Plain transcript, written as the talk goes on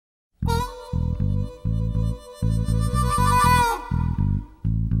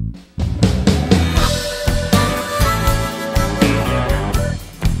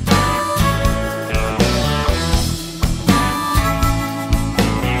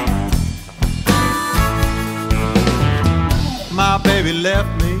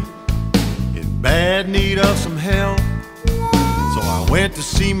left me in bad need of some help. So I went to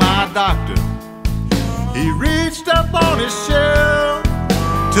see my doctor. He reached up on his shelf,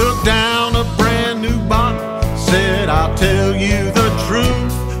 took down a brand new bottle, said, I'll tell you the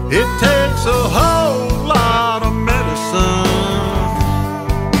truth, it takes a whole lot of medicine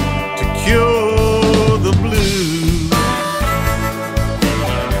to cure the blues.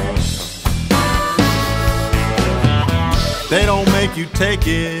 They don't make you take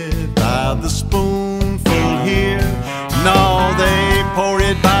it by the spoonful here. No, they pour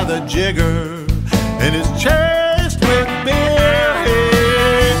it by the jigger, and it's chased with beer.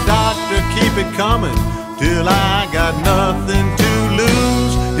 Hey, doctor, keep it coming till I got nothing to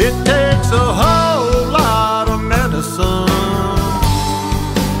lose. It takes a whole lot of medicine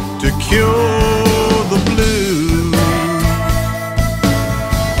to cure the blues.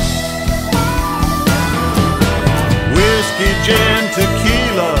 Whiskey, gin,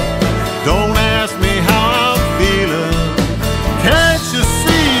 tequila, don't ask me how I'm feeling. Can't you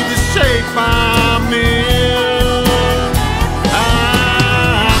see the shape I'm in?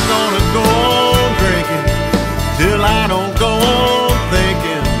 I'm gonna go on drinking till I don't go on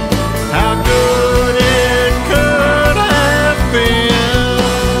thinking how good it could have been.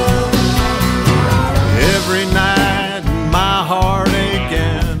 Every night my heartache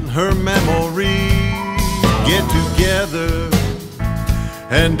and her memory get together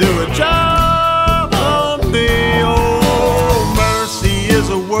and do a job on me. Oh, mercy is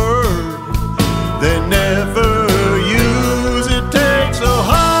a word they never use. It takes a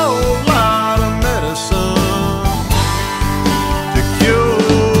whole lot of medicine to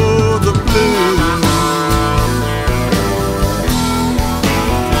cure the blues.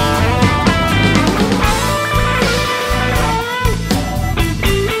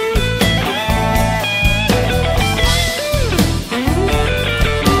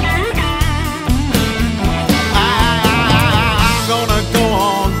 I'm gonna go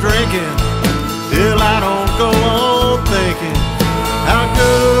on drinking till I don't go on thinking how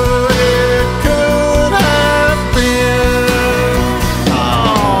good it could have been.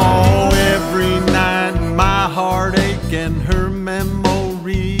 Oh, every night my heartache and her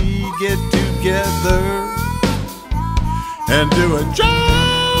memory get together and do a